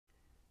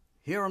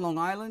Here on Long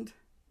Island,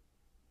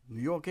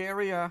 New York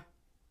area,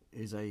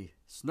 is a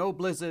snow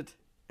blizzard,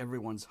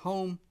 everyone's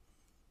home.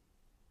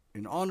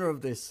 In honor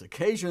of this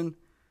occasion,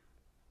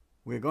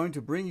 we're going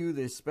to bring you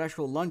this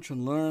special Lunch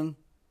and Learn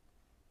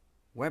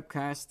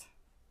webcast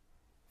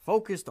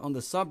focused on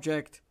the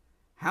subject,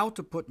 how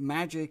to put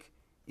magic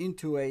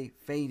into a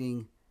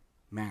fading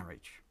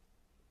marriage.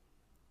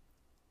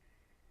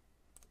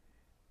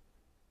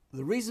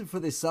 The reason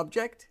for this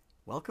subject,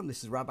 welcome,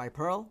 this is Rabbi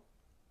Pearl.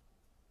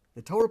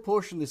 The Torah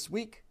portion this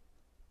week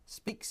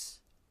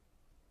speaks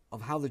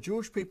of how the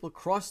Jewish people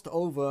crossed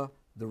over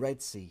the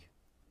Red Sea.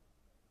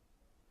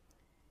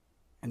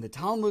 And the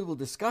Talmud will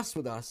discuss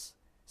with us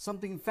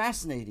something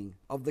fascinating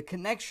of the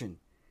connection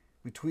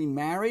between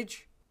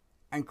marriage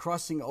and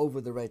crossing over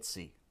the Red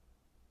Sea.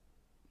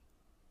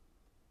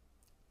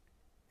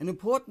 An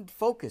important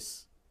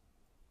focus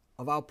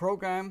of our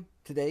program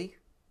today,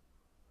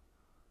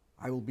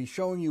 I will be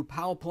showing you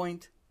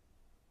PowerPoint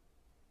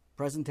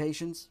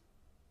presentations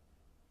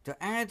to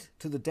add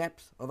to the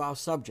depth of our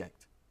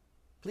subject.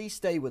 Please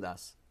stay with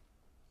us.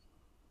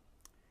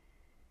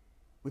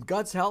 With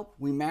God's help,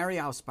 we marry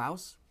our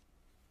spouse,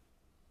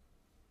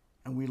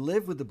 and we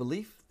live with the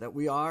belief that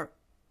we are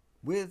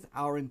with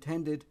our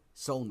intended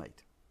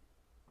soulmate.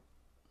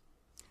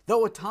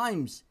 Though at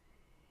times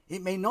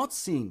it may not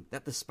seem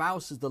that the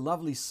spouse is the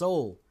lovely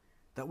soul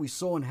that we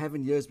saw in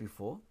heaven years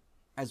before,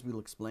 as we'll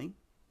explain,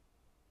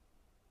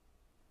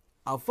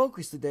 our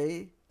focus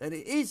today that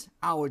it is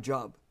our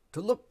job to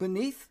look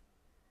beneath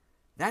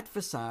that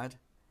facade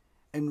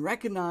and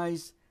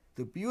recognize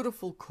the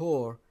beautiful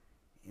core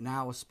in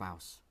our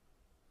spouse.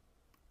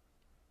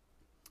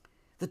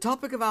 The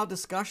topic of our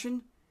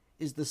discussion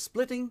is the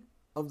splitting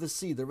of the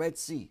sea, the Red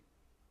Sea,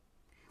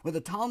 where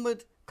the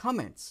Talmud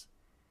comments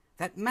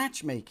that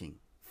matchmaking,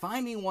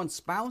 finding one's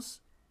spouse,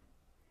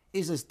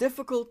 is as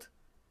difficult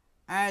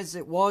as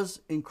it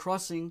was in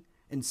crossing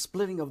and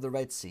splitting of the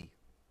Red Sea.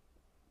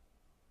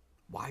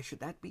 Why should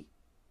that be?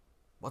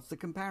 What's the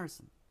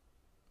comparison?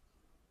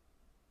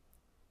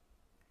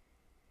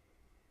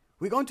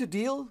 We're going to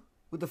deal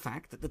with the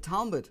fact that the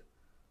Talmud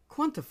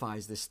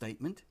quantifies this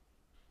statement,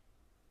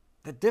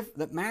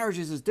 that marriage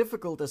is as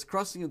difficult as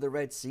crossing of the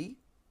Red Sea.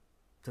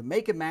 To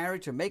make a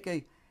marriage, to make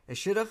a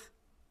shidduch,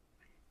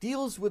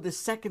 deals with the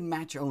second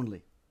match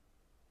only.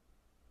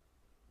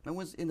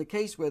 In the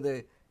case where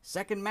the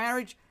second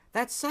marriage,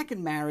 that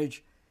second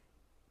marriage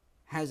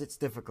has its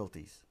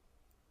difficulties.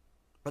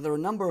 But there are a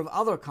number of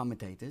other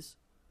commentators,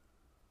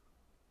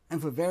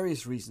 and for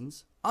various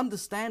reasons,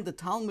 understand the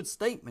Talmud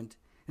statement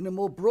in a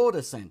more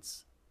broader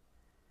sense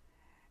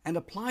and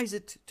applies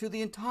it to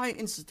the entire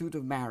institute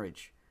of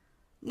marriage.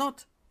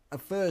 Not a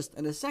first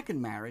and a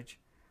second marriage,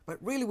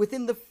 but really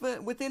within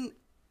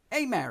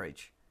a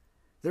marriage.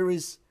 There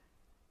is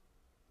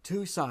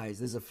two sides.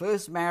 There's a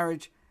first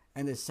marriage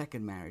and a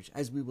second marriage,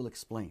 as we will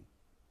explain.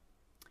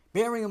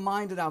 Bearing in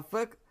mind that our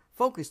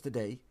focus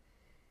today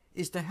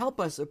is to help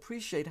us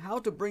appreciate how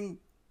to bring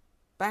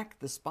back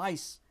the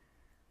spice,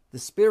 the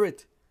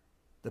spirit,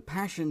 the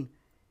passion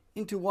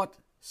into what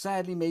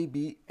sadly may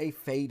be a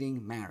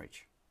fading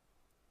marriage.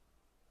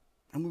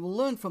 And we will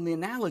learn from the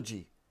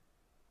analogy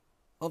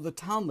of the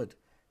Talmud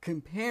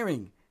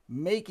comparing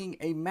making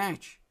a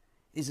match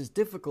is as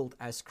difficult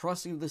as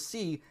crossing the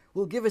sea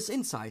will give us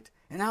insight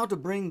in how to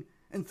bring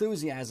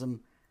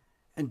enthusiasm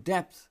and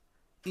depth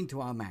into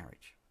our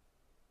marriage.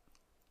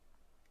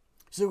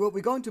 So what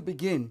we're going to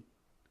begin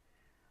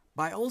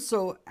by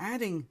also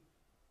adding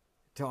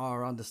to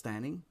our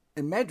understanding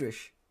a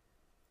medrash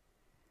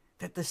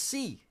that the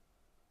sea,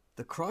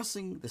 the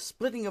crossing, the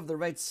splitting of the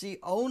Red Sea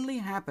only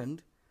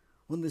happened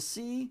when the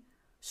sea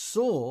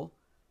saw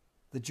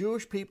the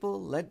Jewish people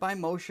led by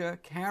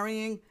Moshe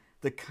carrying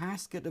the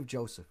casket of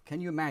Joseph. Can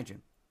you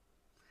imagine?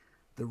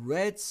 The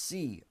Red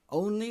Sea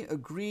only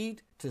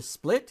agreed to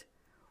split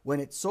when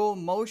it saw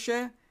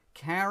Moshe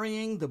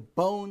carrying the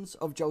bones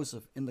of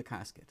Joseph in the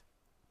casket.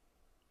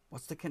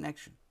 What's the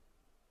connection?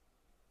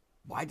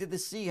 Why did the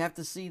sea have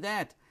to see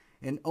that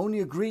and only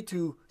agree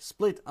to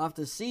split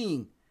after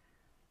seeing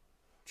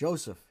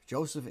Joseph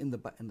in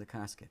the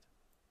casket?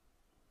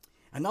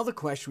 Another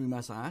question we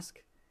must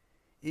ask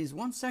is,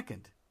 1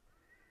 second,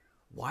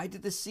 why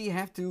did the sea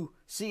have to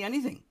see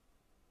anything?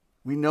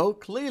 We know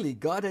clearly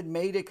God had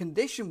made a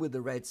condition with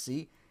the Red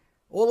Sea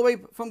all the way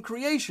from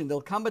creation.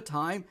 There'll come a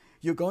time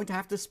you're going to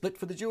have to split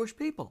for the Jewish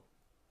people.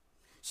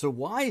 So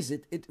why is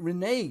it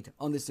reneged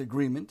on this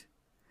agreement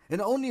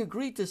and only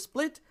agreed to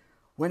split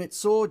when it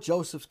saw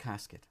Joseph's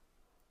casket?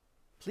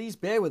 Please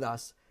bear with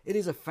us. It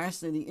is a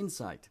fascinating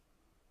insight.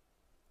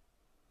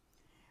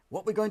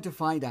 What we're going to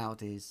find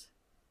out is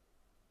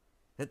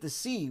that the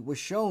sea was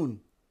shown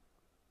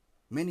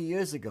many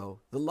years ago,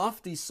 the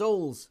lofty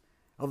souls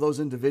of those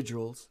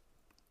individuals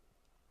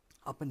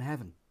up in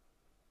heaven,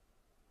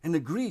 and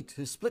agreed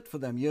to split for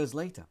them years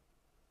later.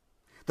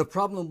 The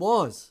problem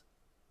was,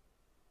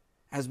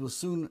 as we'll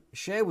soon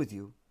share with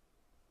you,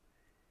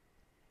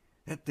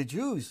 that the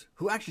Jews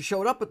who actually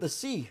showed up at the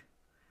sea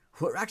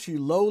were actually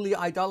lowly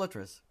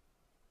idolaters.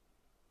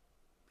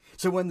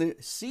 So when the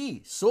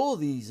sea saw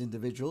these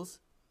individuals,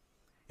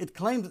 it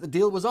claimed that the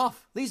deal was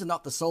off. These are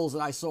not the souls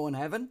that I saw in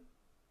heaven.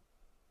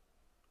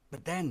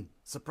 But then,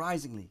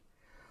 surprisingly,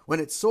 when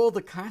it saw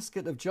the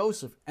casket of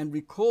Joseph and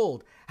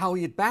recalled how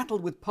he had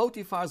battled with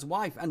Potiphar's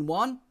wife and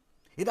won,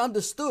 it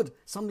understood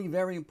something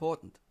very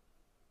important.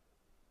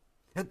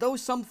 That though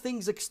some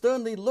things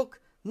externally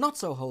look not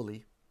so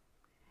holy,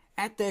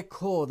 at their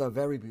core they're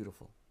very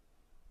beautiful.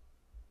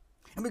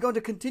 And we're going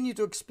to continue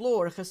to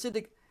explore a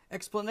Hasidic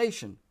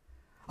explanation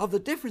of the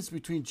difference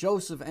between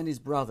Joseph and his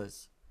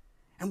brothers,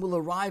 and we'll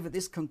arrive at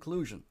this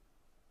conclusion.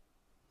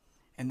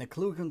 And the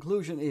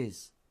conclusion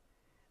is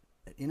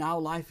that in our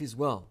life as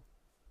well,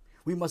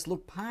 we must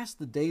look past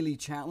the daily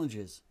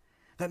challenges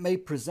that may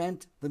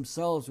present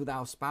themselves with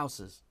our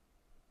spouses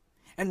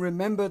and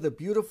remember the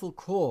beautiful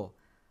core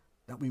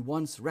that we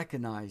once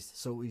recognized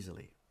so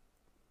easily.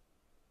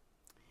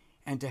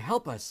 And to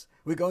help us,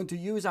 we're going to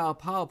use our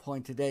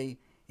PowerPoint today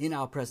in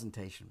our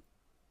presentation.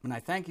 And I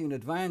thank you in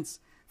advance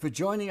for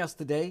joining us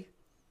today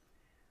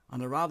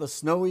on a rather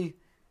snowy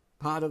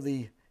part of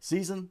the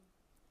season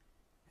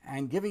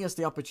and giving us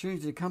the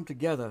opportunity to come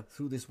together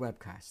through this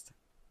webcast.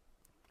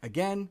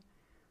 Again,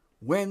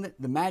 when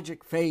the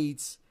magic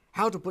fades,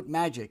 how to put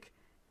magic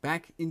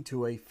back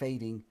into a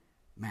fading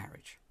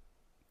marriage.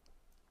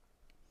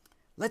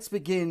 Let's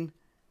begin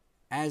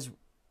as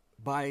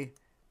by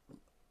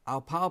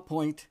our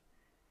PowerPoint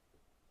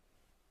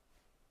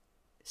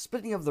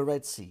splitting of the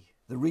Red Sea,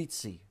 the Reed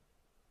Sea.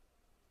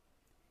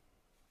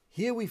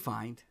 Here we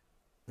find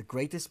the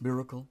greatest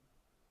miracle.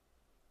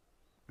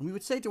 And we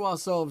would say to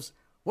ourselves,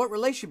 what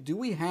relationship do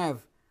we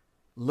have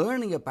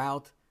learning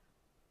about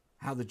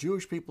how the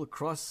Jewish people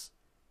crossed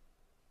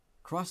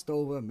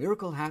over, a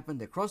miracle happened,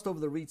 they crossed over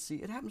the Reed Sea.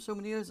 It happened so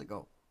many years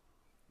ago.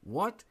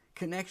 What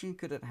connection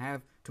could it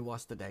have to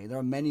us today? There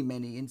are many,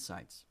 many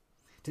insights.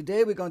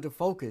 Today we're going to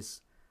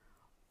focus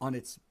on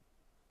its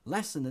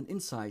lesson and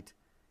insight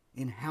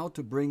in how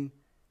to bring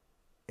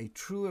a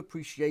true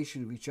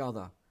appreciation of each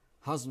other,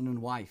 husband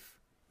and wife,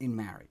 in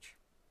marriage.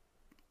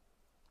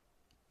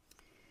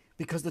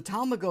 Because the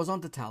Talmud goes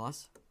on to tell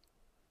us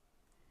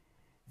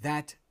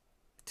that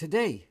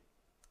today,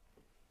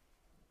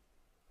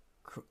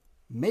 to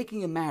make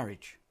a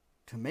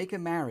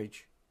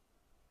marriage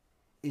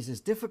is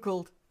as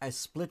difficult as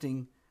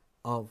splitting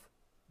of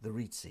the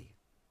Reed Sea.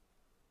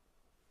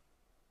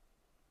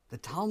 The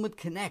Talmud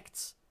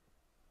connects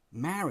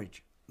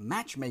marriage,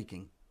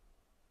 matchmaking,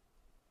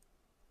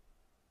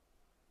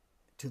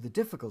 to the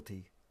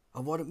difficulty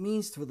of what it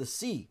means for the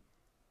sea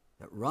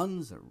that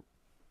runs or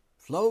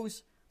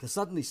flows to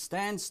suddenly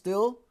stand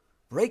still,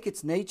 break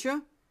its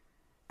nature,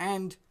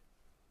 and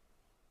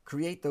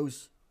create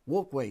those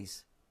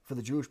walkways for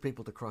the Jewish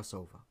people to cross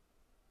over.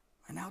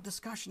 And our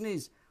discussion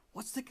is,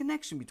 what's the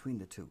connection between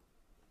the two?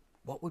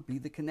 What would be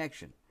the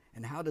connection?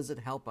 And how does it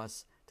help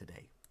us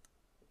today?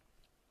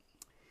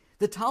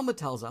 The Talmud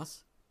tells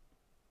us,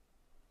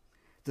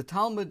 the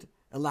Talmud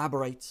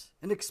elaborates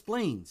and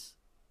explains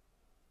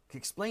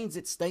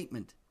its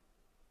statement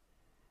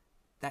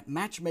that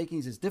matchmaking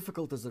is as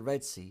difficult as the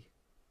Red Sea,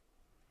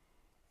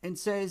 and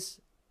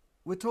says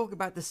we're talking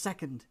about a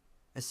second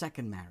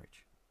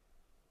marriage.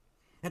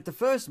 That the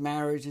first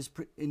marriage is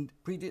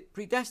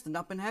predestined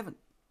up in heaven.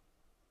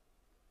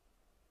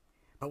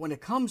 But when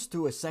it comes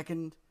to a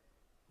second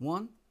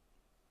one,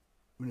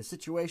 in a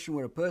situation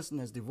where a person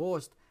has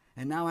divorced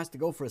and now has to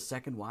go for a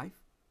second wife,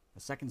 a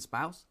second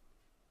spouse,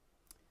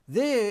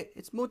 there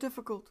it's more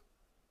difficult.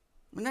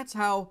 And that's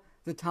how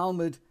the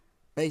Talmud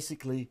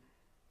basically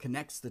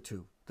connects the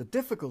two. The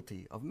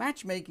difficulty of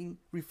matchmaking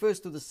refers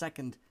to a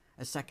second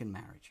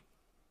marriage.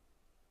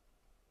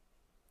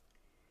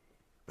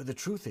 But the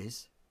truth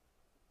is,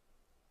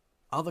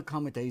 other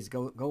commentators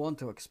go on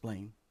to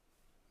explain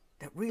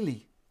that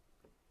really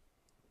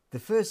the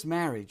first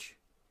marriage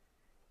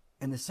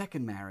and the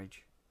second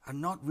marriage are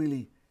not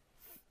really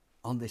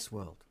on this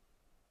world.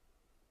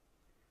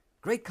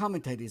 Great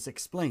commentators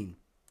explain,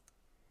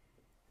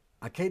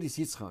 Akedah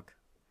Yitzchak,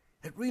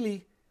 that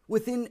really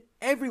within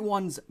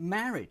everyone's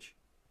marriage,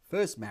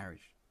 first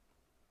marriage,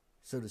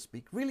 so to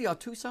speak, really are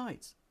two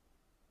sides.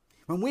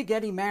 When we're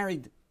getting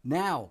married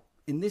now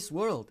in this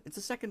world, it's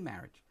a second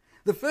marriage.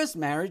 The first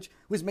marriage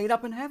was made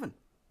up in heaven,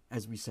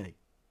 as we say.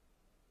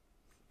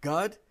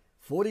 God,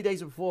 40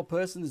 days before a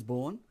person is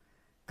born,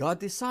 God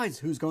decides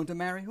who's going to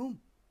marry whom.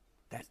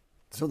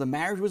 So the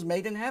marriage was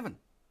made in heaven.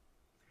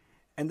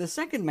 And the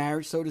second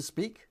marriage, so to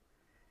speak,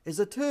 is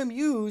a term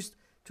used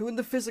to in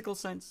the physical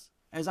sense,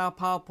 as our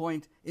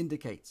PowerPoint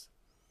indicates.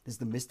 There's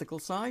the mystical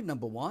side,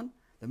 number one.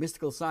 The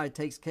mystical side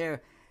takes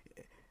care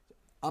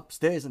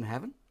upstairs in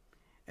heaven.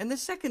 And the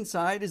second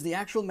side is the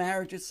actual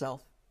marriage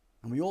itself.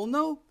 And we all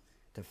know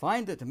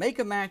to make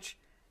a match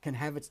can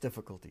have its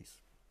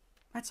difficulties.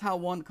 That's how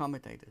one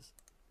commentator.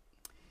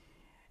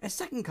 A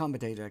second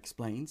commentator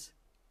explains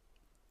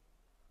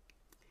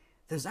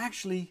there's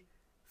actually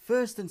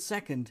first and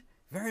second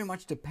very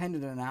much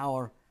dependent on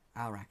our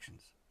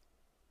actions.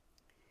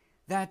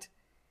 That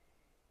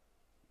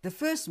the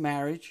first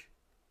marriage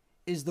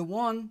is the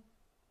one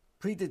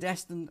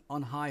predestined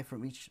on high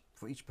for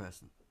each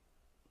person.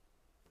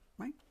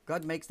 Right?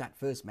 God makes that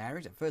first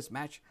marriage, that first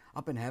match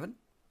up in heaven.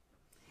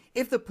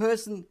 If the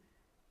person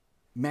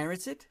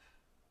merits it,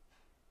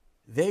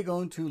 they're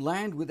going to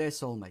land with their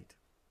soulmate.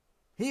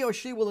 He or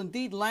she will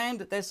indeed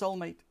land their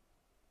soulmate.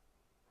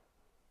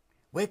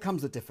 Where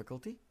comes the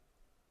difficulty?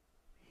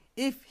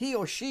 If he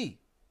or she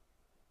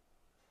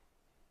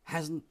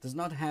does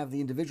not have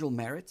the individual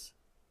merits,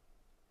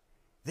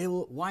 they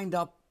will wind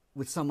up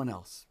with someone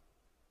else.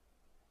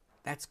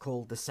 That's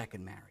called the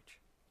second marriage.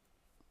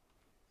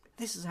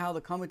 This is how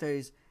the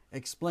commentaries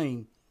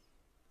explain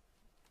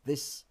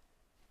this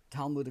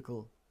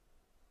Talmudical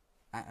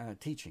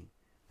teaching,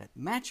 that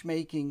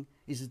matchmaking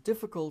is as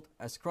difficult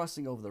as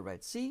crossing over the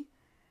Red Sea,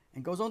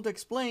 and goes on to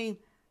explain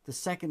the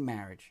second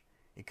marriage.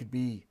 It could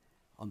be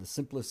on the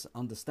simplest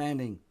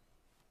understanding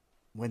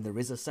when there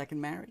is a second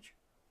marriage,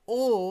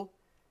 or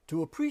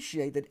to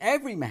appreciate that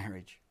every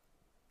marriage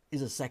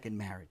is a second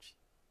marriage.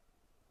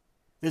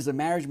 There's a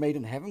marriage made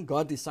in heaven.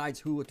 God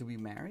decides who to be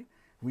married.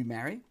 We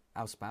marry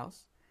our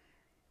spouse.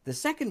 The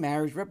second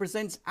marriage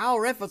represents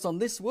our efforts on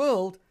this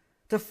world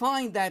to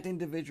find that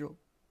individual.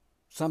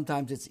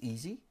 Sometimes it's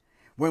easy.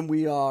 When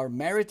we are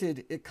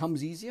merited, it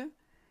comes easier.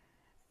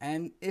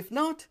 And if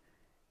not,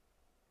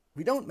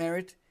 we don't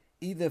merit,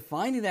 either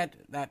finding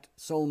that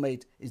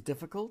soulmate is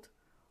difficult,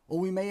 or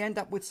we may end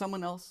up with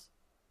someone else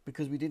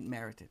because we didn't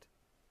merit it.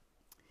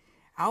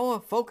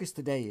 Our focus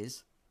today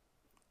is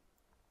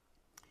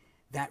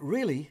that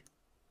really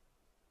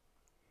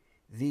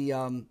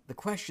the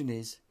question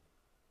is,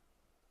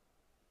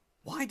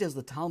 why does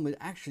the Talmud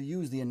actually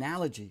use the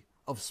analogy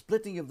of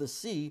splitting of the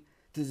sea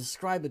to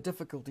describe the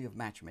difficulty of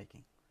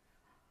matchmaking?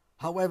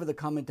 However the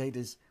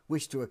commentators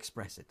wish to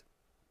express it.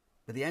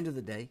 At the end of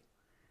the day,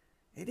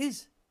 it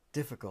is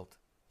difficult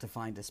to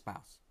find a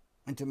spouse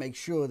and to make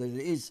sure that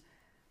it is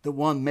the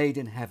one made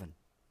in heaven.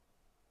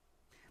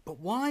 But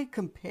why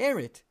compare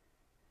it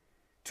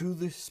to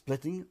the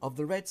splitting of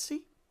the Red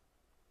Sea?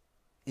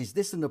 Is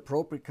this an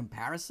appropriate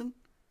comparison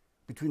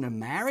between a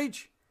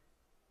marriage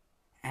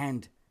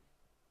and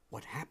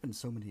what happened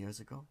so many years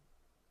ago?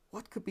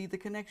 What could be the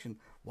connection?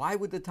 Why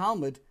would the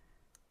Talmud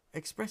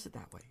express it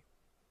that way?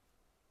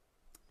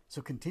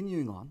 So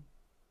continuing on,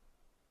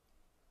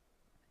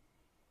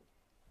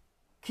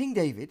 King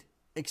David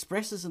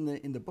expresses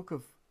in the book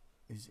of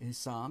his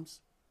Psalms,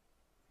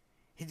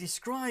 he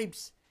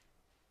describes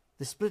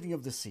the splitting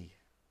of the sea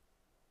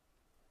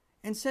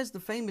and says the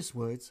famous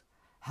words,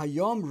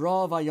 Hayom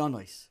Ra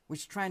Vayonos,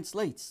 which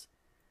translates,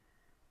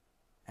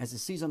 as it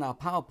sees on our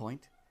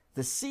PowerPoint,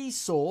 the sea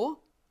saw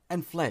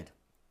and fled.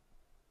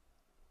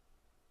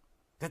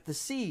 That the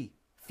sea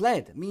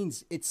fled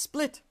means it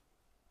split.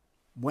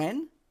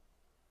 When?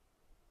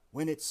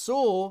 When it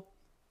saw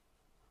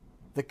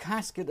the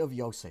casket of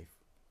Yosef.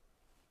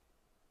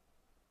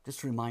 Just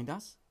to remind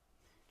us,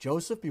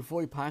 Joseph,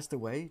 before he passed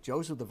away,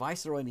 Joseph, the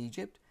viceroy in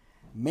Egypt,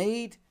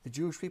 made the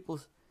Jewish people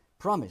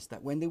promise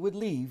that when they would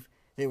leave,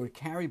 they would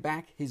carry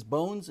back his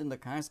bones in the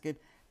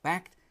casket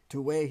back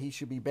to where he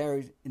should be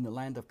buried in the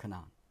land of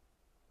Canaan.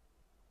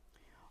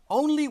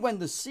 Only when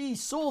the sea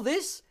saw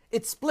this,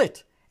 it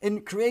split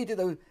and created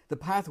the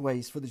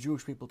pathways for the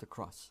Jewish people to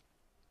cross.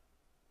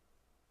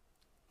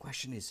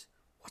 Question is,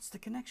 what's the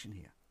connection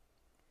here?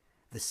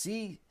 The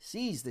sea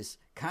sees this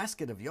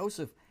casket of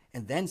Joseph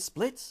and then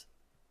splits?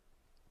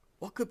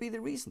 What could be the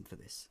reason for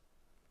this?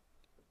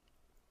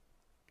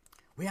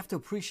 We have to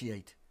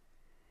appreciate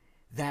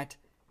that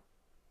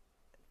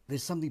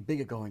there's something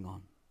bigger going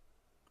on.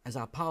 As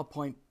our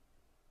PowerPoint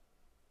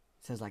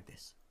says like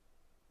this.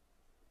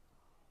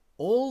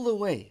 All the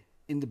way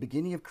in the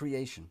beginning of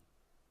creation,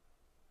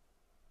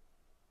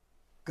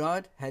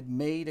 God had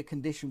made a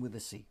condition with the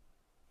sea.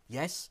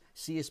 Yes,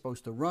 sea is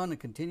supposed to run and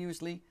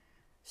continuously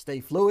stay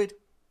fluid,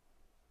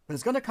 but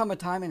there's going to come a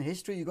time in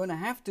history you're going to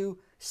have to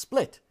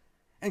split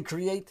and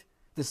create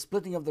the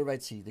splitting of the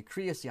Red Sea, the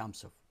Kriyas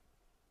Yamsuf.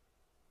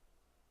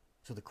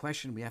 So the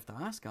question we have to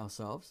ask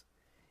ourselves,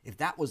 if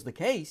that was the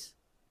case,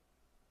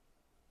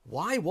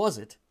 why was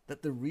it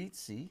that the Red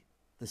Sea,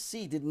 the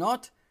sea, did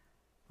not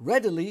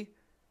readily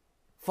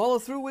follow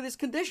through with its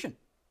condition?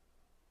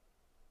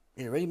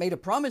 It already made a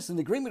promise and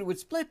agreement it would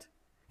split.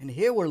 And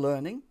here we're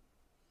learning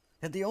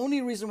that the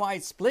only reason why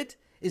it split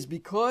is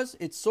because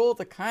it saw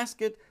the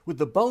casket with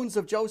the bones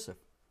of Joseph.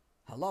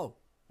 Hello,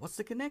 what's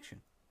the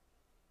connection?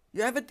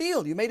 You have a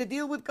deal. You made a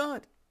deal with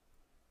God.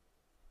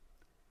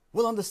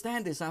 We'll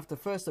understand this after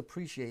first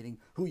appreciating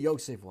who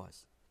Joseph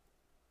was.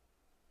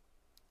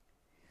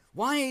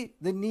 Why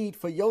the need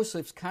for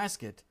Joseph's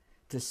casket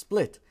to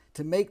split,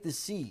 to make the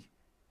sea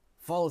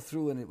follow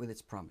through in it with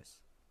its promise?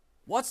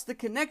 What's the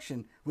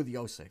connection with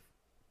Joseph?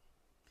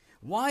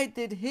 Why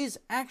did his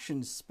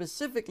actions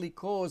specifically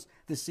cause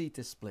the sea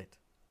to split?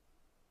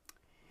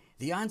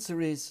 The answer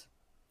is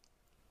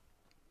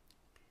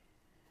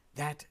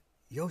that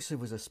Joseph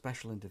was a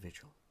special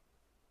individual.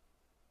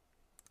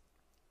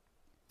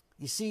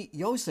 You see,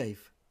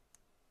 Joseph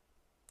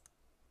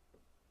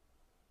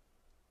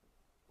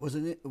was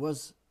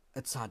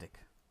a tzaddik.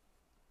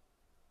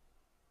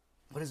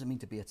 What does it mean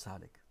to be a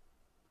tzaddik?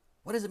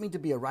 What does it mean to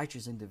be a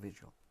righteous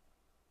individual?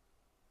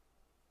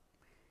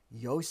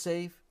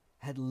 Yosef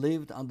had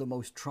lived under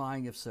most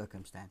trying of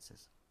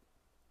circumstances.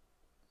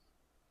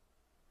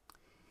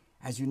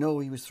 As you know,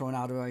 he was thrown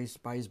out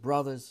by his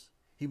brothers.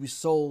 He was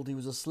sold. He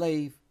was a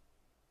slave.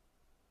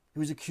 He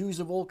was accused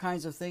of all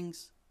kinds of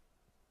things.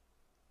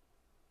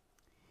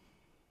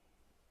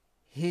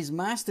 His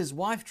master's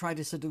wife tried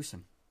to seduce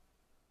him.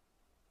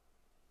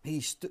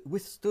 He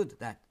withstood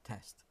that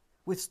test,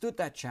 withstood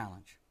that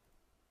challenge.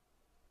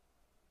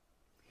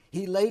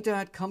 He later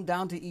had come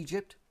down to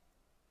Egypt,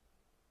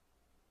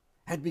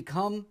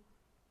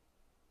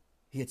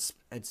 he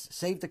had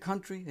saved the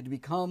country, had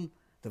become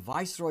the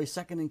viceroy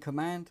second in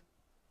command.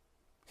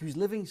 He was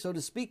living, so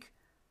to speak,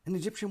 an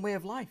Egyptian way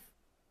of life.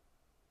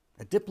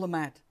 A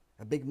diplomat,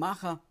 a big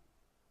macha.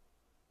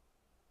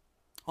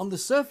 On the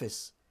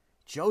surface,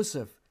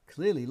 Joseph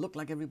clearly looked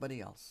like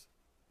everybody else.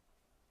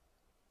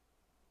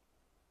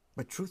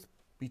 But truth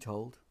be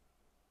told,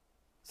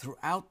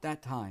 throughout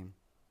that time,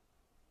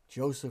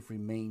 Joseph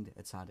remained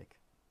a tzaddik.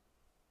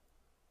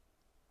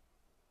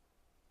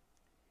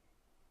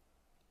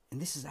 And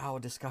this is our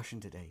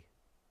discussion today.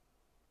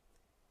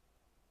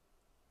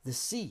 The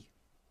sea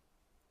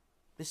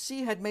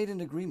had made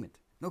an agreement,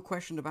 no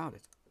question about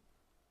it.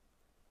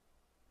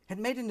 Had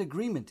made an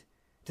agreement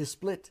to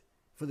split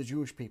for the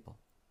Jewish people.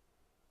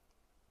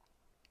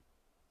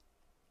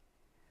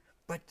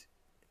 But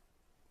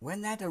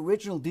when that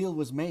original deal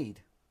was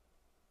made,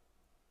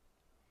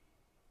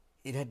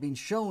 it had been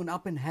shown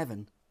up in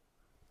heaven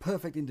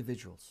perfect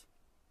individuals.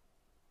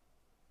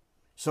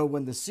 So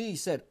when the sea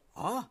said,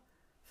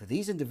 for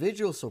these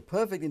individuals, so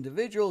perfect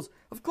individuals,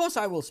 of course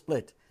I will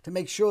split to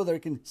make sure they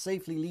can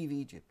safely leave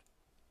Egypt.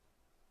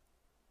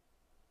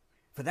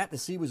 For that the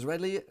sea was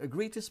readily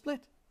agreed to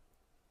split.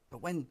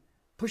 But when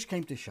push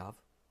came to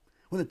shove,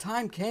 when the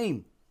time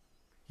came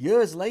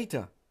years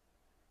later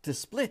to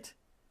split,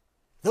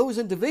 those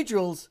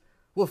individuals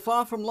were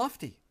far from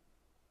lofty.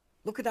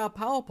 Look at our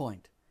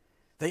PowerPoint.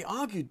 They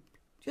argued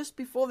just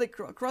before they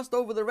crossed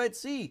over the Red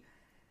Sea.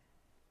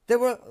 There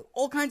were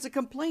all kinds of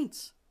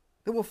complaints.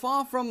 They were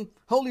far from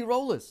holy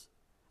rollers.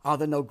 Are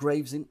there no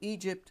graves in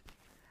Egypt?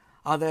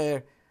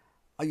 Are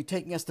you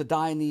taking us to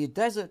die in the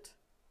desert?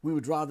 We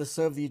would rather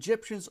serve the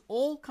Egyptians.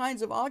 All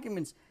kinds of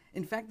arguments.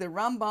 In fact, the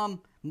Rambam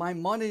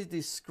Maimonides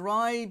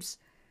describes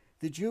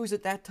the Jews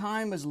at that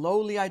time as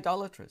lowly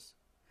idolaters.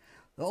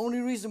 The only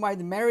reason why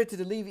they merited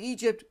to leave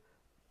Egypt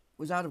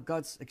was out of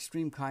God's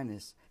extreme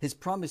kindness, his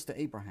promise to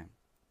Abraham.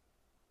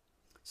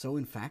 So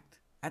in fact,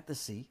 at the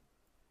sea,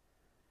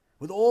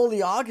 with all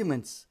the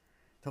arguments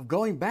of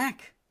going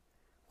back,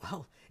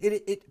 well,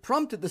 it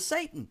prompted the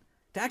Satan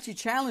to actually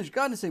challenge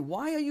God and say,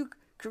 why are you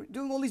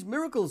doing all these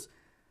miracles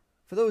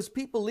for those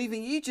people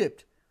leaving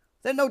Egypt?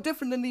 They're no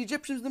different than the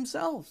Egyptians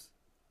themselves.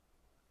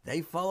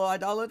 They follow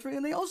idolatry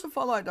and they also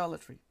follow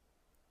idolatry.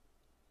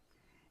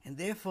 And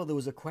therefore there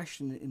was a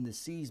question in the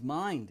sea's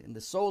mind, in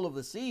the soul of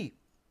the sea.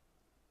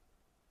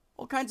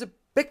 All kinds of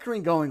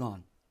bickering going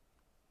on.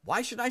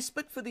 Why should I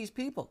split for these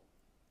people?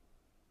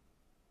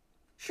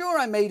 Sure,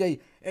 I made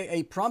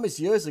a promise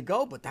years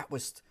ago, but that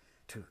was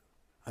to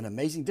an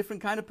amazing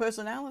different kind of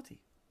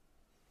personality.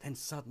 Then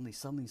suddenly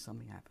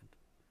something happened.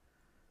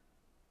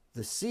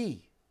 The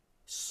sea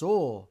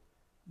saw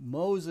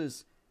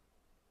Moses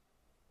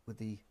with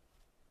the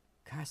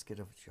casket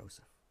of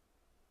Joseph.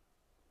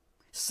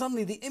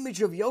 Suddenly the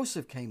image of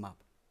Joseph came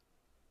up.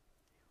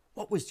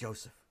 What was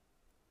Joseph?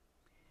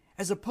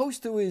 As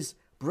opposed to his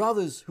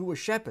brothers who were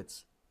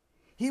shepherds,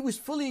 he was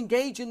fully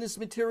engaged in this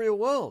material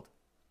world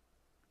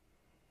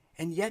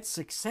and yet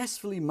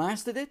successfully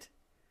mastered it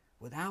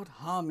without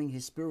harming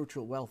his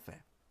spiritual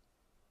welfare.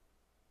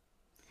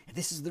 And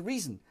this is the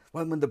reason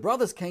when the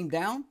brothers came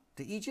down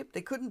to Egypt,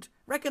 they couldn't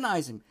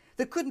recognize him.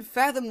 They couldn't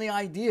fathom the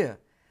idea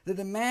that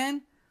the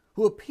man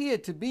who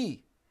appeared to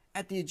be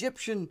at an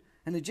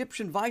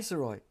Egyptian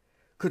viceroy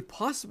could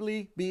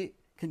possibly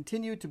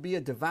continue to be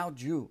a devout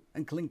Jew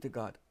and cling to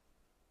God.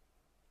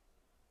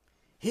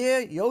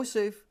 Here,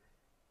 Yosef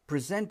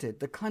presented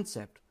the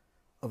concept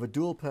of a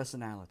dual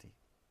personality.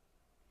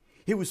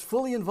 He was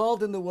fully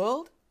involved in the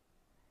world,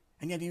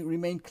 and yet he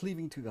remained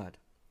cleaving to God.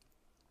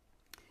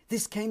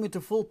 This came into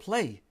full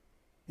play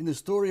in the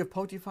story of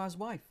Potiphar's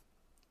wife.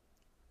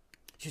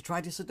 She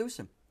tried to seduce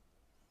him.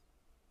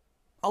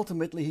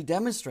 Ultimately, he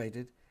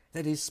demonstrated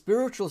that his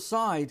spiritual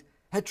side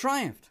had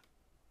triumphed.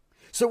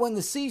 So when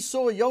the sea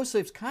saw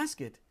Joseph's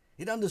casket,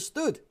 it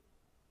understood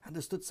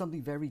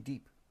something very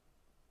deep.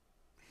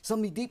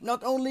 Something deep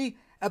not only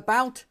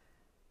about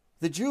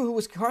the Jew who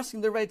was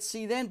crossing the Red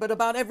Sea then, but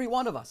about every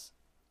one of us.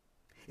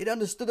 It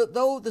understood that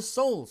though the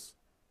souls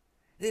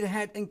it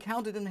had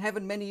encountered in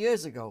heaven many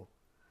years ago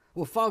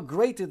were far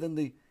greater than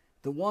the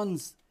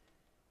ones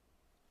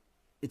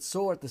it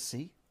saw at the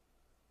sea,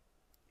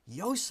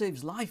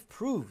 Yosef's life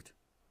proved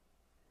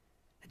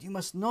that you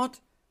must not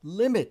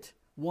limit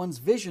one's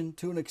vision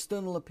to an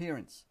external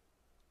appearance.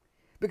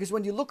 Because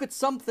when you look at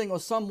something or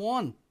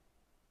someone,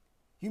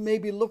 you may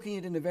be looking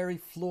at it in a very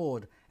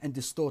flawed and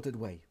distorted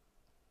way.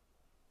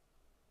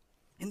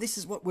 And this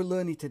is what we're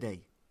learning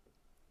today.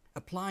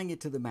 applying it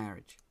to the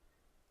marriage.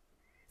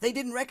 They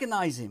didn't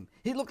recognize him.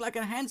 He looked like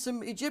a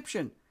handsome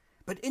Egyptian.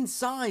 But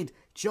inside,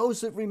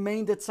 Joseph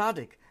remained a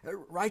tzaddik, a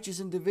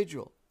righteous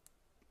individual.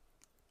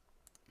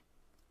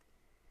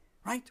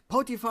 Right?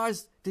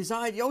 Potiphar's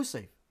desired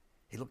Yosef.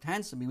 He looked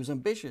handsome, he was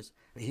ambitious,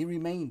 but he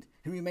remained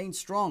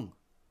strong.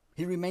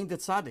 He remained a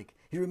tzaddik.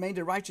 He remained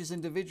a righteous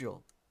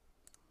individual.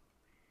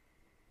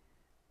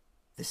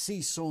 The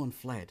sea saw and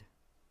fled.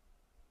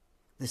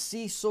 The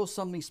sea saw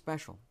something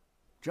special.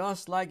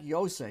 Just like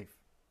Yosef.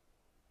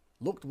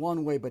 Looked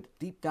one way, but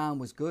deep down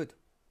was good.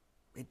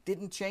 It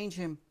didn't change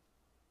him.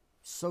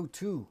 So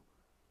too,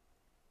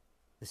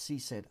 the sea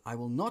said, I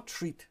will not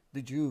treat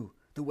the Jew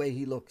the way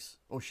he looks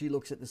or she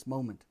looks at this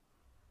moment.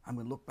 I'm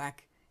going to look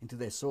back into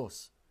their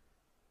source,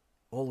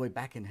 all the way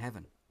back in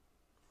heaven.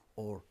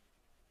 Or,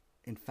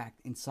 in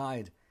fact,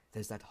 inside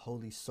there's that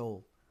holy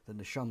soul, the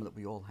neshama that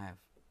we all have.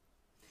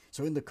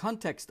 So in the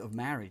context of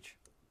marriage,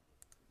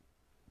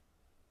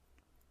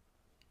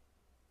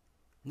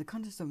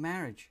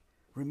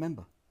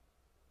 remember,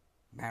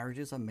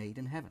 marriages are made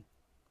in heaven.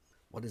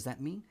 What does that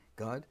mean?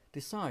 God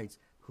decides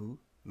who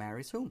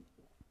marries whom.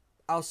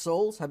 Our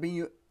souls have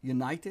been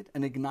united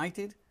and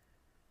ignited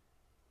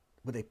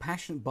with a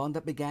passionate bond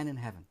that began in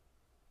heaven.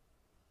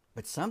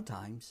 But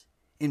sometimes,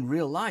 in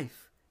real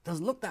life, it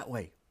doesn't look that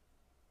way.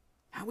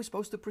 How are we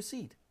supposed to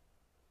proceed?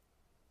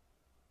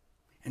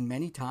 And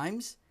many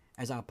times,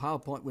 as our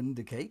PowerPoint would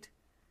indicate,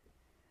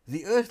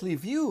 the earthly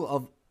view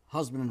of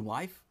husband and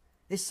wife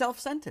is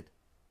self-centered.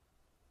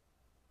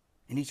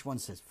 And each one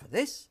says, for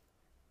this.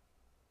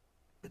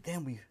 But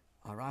then we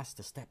are asked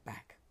to step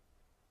back.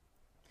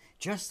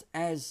 Just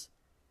as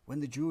when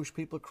the Jewish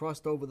people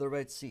crossed over the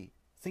Red Sea,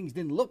 things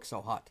didn't look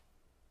so hot.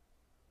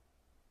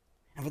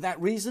 And for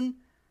that reason,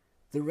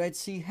 the Red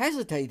Sea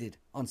hesitated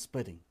on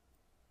splitting,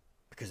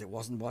 because it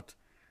wasn't what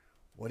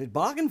it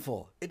bargained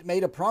for. It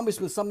made a promise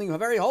with something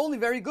very holy,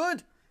 very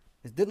good.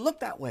 It didn't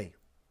look that way.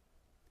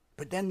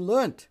 But then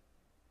learnt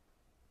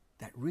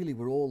that really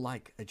we're all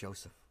like a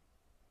Joseph.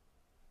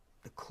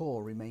 The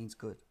core remains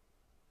good.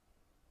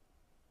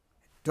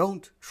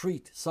 Don't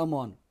treat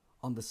someone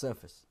on the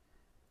surface.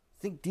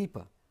 Think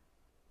deeper.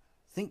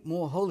 Think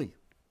more holy.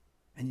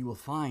 And you will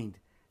find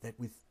that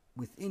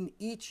within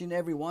each and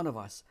every one of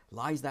us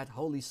lies that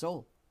holy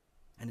soul.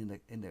 And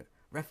in the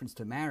reference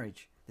to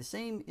marriage, the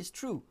same is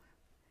true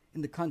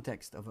in the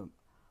context of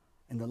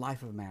in the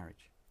life of a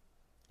marriage.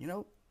 You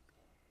know,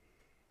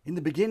 in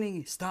the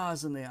beginning,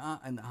 stars in the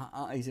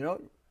eyes,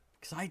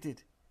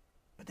 excited.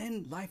 But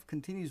then life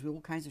continues with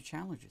all kinds of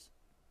challenges.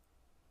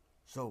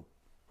 So,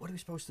 what are we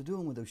supposed to do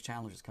when those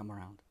challenges come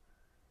around?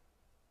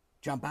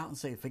 Jump out and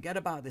say, forget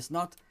about it. It's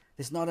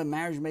not a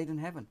marriage made in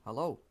heaven.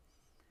 Hello.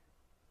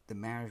 The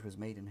marriage was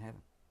made in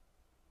heaven.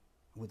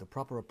 With a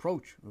proper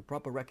approach, with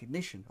proper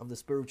recognition of the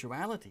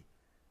spirituality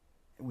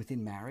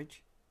within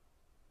marriage,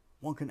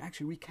 one can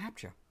actually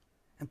recapture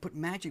and put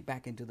magic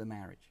back into the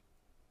marriage.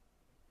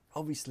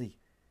 Obviously,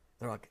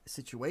 there are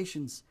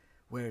situations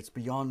where it's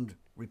beyond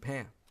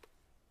repair.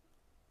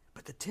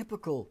 But the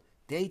typical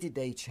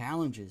day-to-day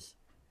challenges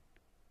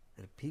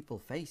that people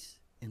face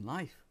in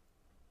life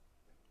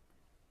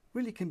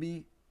really can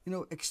be,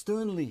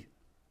 externally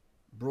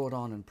brought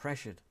on and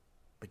pressured.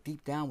 But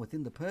deep down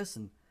within the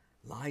person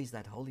lies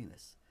that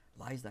holiness,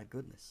 lies that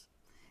goodness.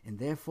 And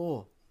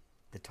therefore,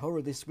 the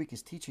Torah this week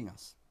is teaching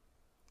us,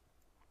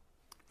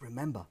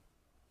 remember,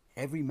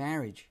 every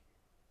marriage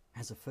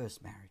has a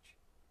first marriage.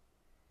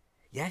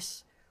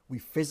 Yes, we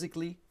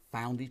physically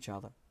found each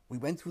other. We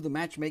went through the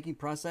matchmaking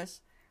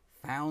process,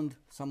 found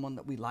someone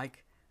that we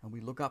like and we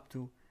look up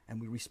to and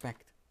we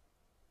respect.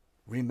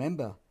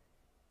 Remember,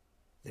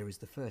 there is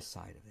the first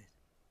side of it.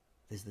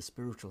 There's the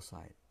spiritual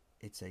side.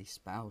 It's a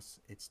spouse.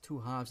 It's two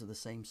halves of the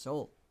same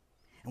soul.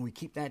 And we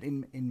keep that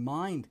in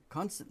mind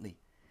constantly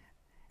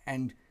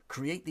and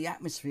create the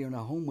atmosphere in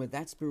a home where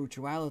that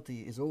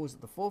spirituality is always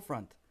at the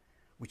forefront,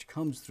 which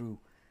comes through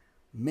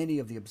many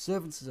of the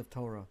observances of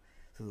Torah,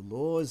 through the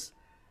laws,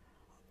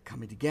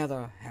 coming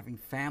together, having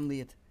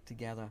family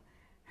together,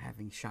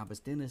 having Shabbos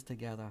dinners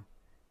together,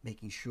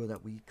 making sure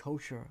that we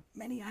kosher.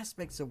 Many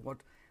aspects of what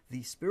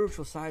the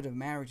spiritual side of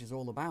marriage is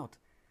all about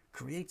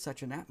create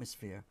such an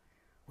atmosphere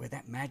where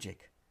that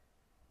magic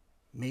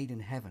made in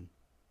heaven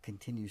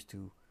continues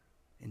to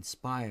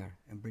inspire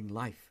and bring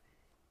life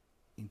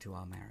into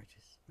our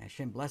marriages. May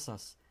Hashem bless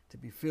us to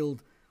be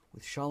filled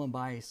with shalom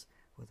bayis,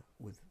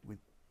 with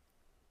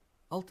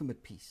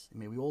ultimate peace. And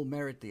may we all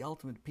merit the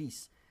ultimate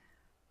peace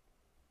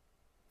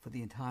for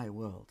the entire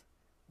world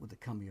with the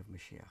coming of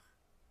Mashiach.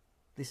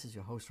 This is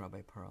your host,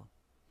 Rabbi Pearl,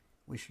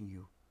 wishing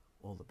you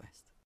all the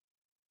best.